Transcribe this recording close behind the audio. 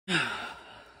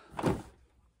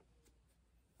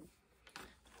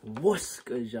What's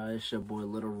good, y'all? It's your boy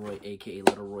Little Roy, aka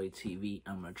Little Roy TV.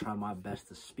 I'm gonna try my best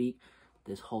to speak.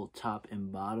 This whole top and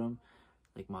bottom,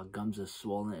 like my gums are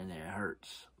swollen and it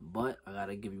hurts. But I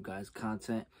gotta give you guys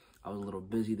content. I was a little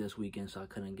busy this weekend, so I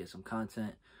couldn't get some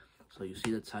content. So you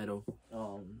see the title.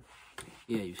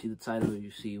 Yeah, you see the title.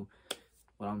 You see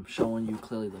what I'm showing you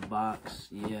clearly. The box.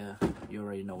 Yeah, you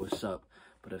already know what's up.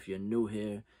 But if you're new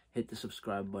here, hit the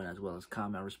subscribe button as well as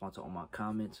comment. I respond to all my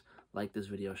comments. Like this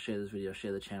video, share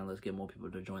the channel. Let's get more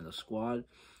people to join the squad.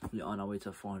 We're on our way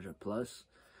to 400 plus.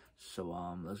 So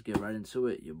let's get right into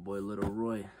it. Your boy Little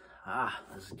Roy.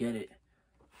 Let's get it.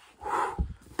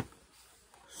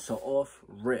 So off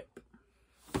rip.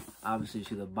 Obviously you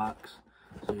see the box.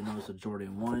 So you know it's a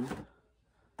Jordan 1.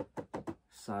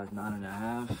 Size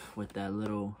 9.5 with that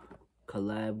little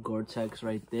collab Gore-Tex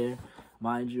right there.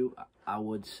 Mind you, I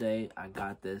would say I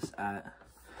got this at,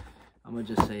 I'm gonna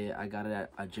just say it, I got it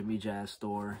at a Jimmy Jazz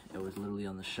store. It was literally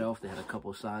on the shelf. They had a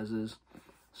couple sizes,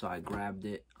 so I grabbed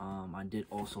it. I did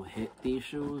also hit these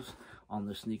shoes on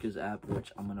the sneakers app,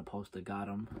 which I'm gonna post the got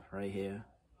 'em right here.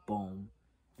 Boom.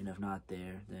 And if not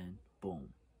there, then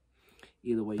boom.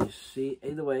 Either way,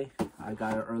 I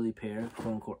got an early pair,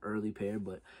 quote unquote early pair,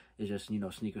 but it's just, you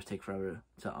know, sneakers take forever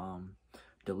to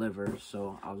deliver.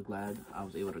 So I was glad I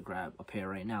was able to grab a pair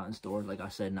right now in store. Like I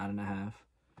said, 9.5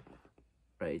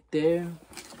 right there.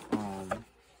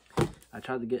 I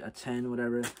tried to get a 10,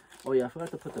 whatever. Oh yeah, I forgot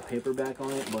to put the paper back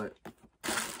on it, but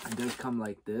it does come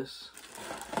like this.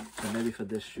 So maybe for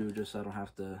this shoe, just so I don't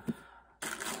have to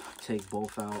take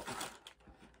both out,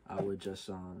 I would just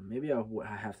maybe I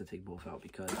have to take both out,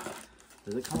 because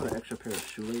does it come with an extra pair of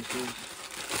shoelaces?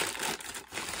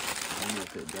 I don't know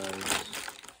if it does.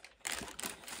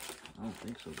 I don't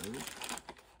think so, does it?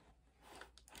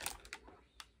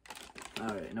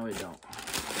 Alright, no, it don't.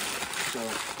 So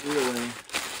either way,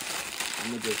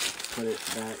 I'm gonna just put it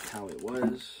back how it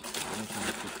was. I'm trying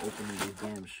to keep opening these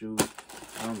damn shoes.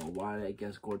 I don't know why. I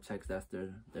guess Gore-Tex, that's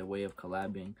their way of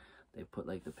collabing. They put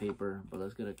like the paper. But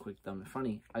let's get a quick thumb.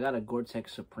 Funny, I got a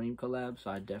Gore-Tex Supreme collab, so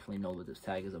I definitely know what this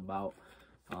tag is about.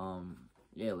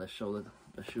 Yeah, let's show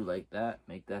the shoe like that.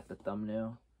 Make that the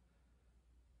thumbnail.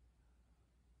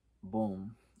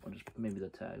 Boom. Or just maybe the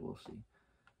tag, we'll see.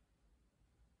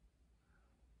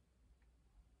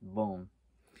 Boom.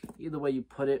 Either way you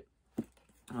put it,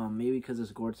 maybe because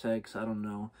it's Gore-Tex, I don't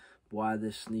know why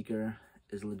this sneaker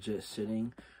is legit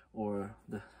sitting, or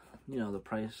the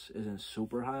price isn't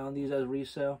super high on these as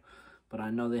resale. But I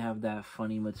know they have that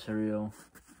funny material,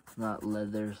 not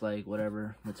leathers, like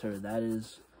whatever material that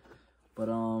is. But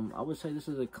I would say this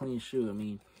is a clean shoe. I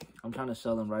mean, I'm trying to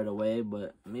sell them right away,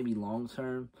 but maybe long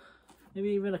term, maybe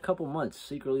even a couple months,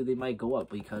 secretly they might go up,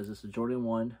 because it's a Jordan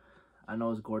 1. I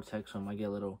know it's Gore-Tex, so I might get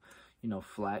a little,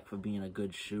 flack for being a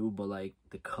good shoe, but like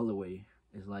the colorway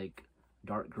is like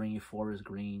dark green, forest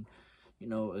green.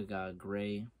 It got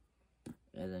gray,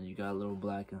 and then you got a little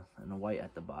black and a white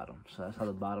at the bottom. So that's how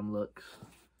the bottom looks.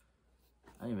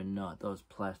 I didn't even know. I thought it was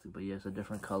plastic, but yeah, it's a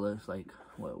different color. It's like,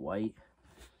 what, white?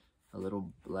 A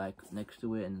little black next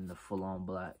to it, and then the full-on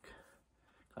black.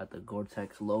 Got the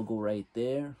Gore-Tex logo right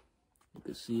there. You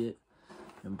can see it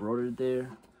embroidered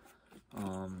there.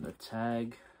 The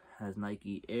tag has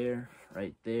Nike Air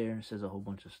right there. It says a whole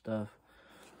bunch of stuff.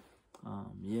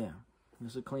 Yeah,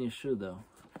 it's a clean shoe though.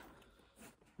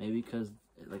 Maybe because,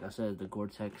 like I said, the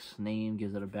Gore-Tex name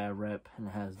gives it a bad rep, and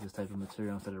it has this type of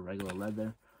material instead of regular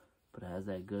leather. But it has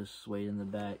that good suede in the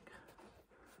back.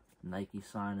 Nike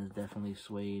sign is definitely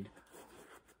suede.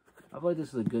 I feel like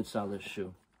this is a good solid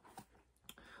shoe.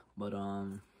 But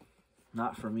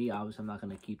not for me. Obviously I'm not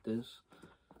gonna keep this.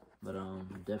 But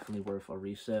definitely worth a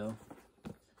resale.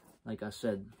 Like I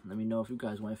said, let me know if you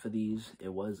guys went for these.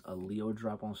 It was a Leo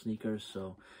drop on sneakers,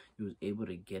 so you was able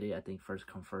to get it, I think, first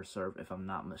come first serve, if I'm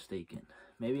not mistaken.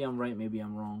 Maybe I'm right, maybe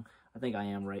I'm wrong. I think I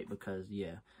am right, because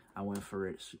yeah, I went for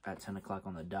it at 10 o'clock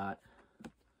on the dot.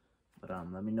 But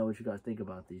let me know what you guys think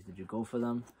about these. Did you go for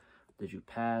them? Did you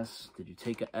pass? Did you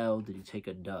take a L? Did you take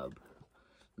a dub?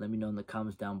 Let me know in the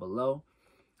comments down below.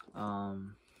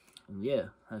 And yeah,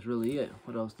 that's really it.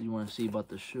 What else do you want to see about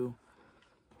the shoe?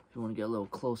 If you want to get a little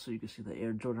closer, you can see the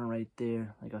Air Jordan right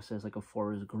there. Like I said, it's like a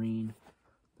forest green.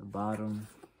 The bottom,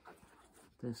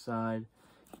 this side.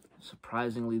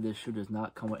 Surprisingly, this shoe does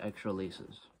not come with extra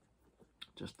laces.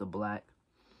 Just the black.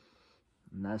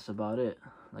 And that's about it.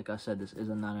 Like I said, this is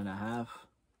a 9.5.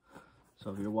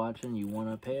 So if you're watching, you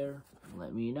want a pair,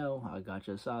 let me know. I got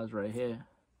your size right here.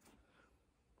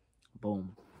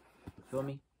 Boom. Feel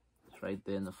me? It's right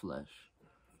there in the flesh.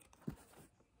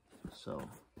 So,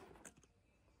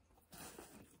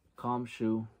 calm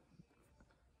shoe.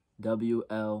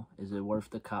 WL. Is it worth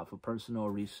the cop for personal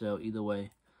or resale? Either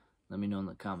way, let me know in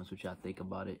the comments what y'all think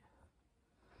about it.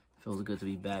 Feels good to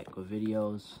be back with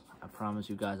videos. I promise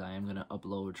you guys I am going to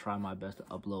upload, try my best to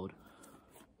upload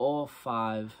all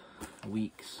 5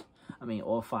 weeks. I mean,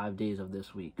 all 5 days of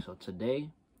this week. So today,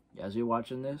 as you're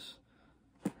watching this,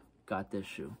 got this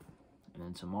shoe. And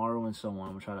then tomorrow and so on, I'm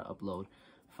going to try to upload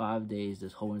 5 days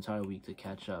this whole entire week to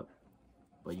catch up.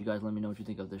 But you guys let me know what you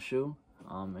think of the shoe.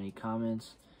 Any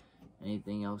comments,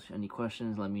 anything else, any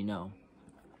questions, let me know.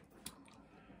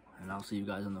 And I'll see you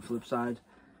guys on the flip side.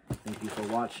 Thank you for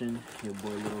watching. Your boy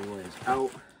Little Roy is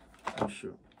out. Oh,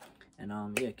 sure. And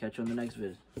yeah, catch you on the next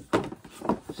vid.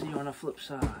 See you on the flip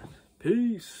side.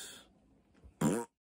 Peace.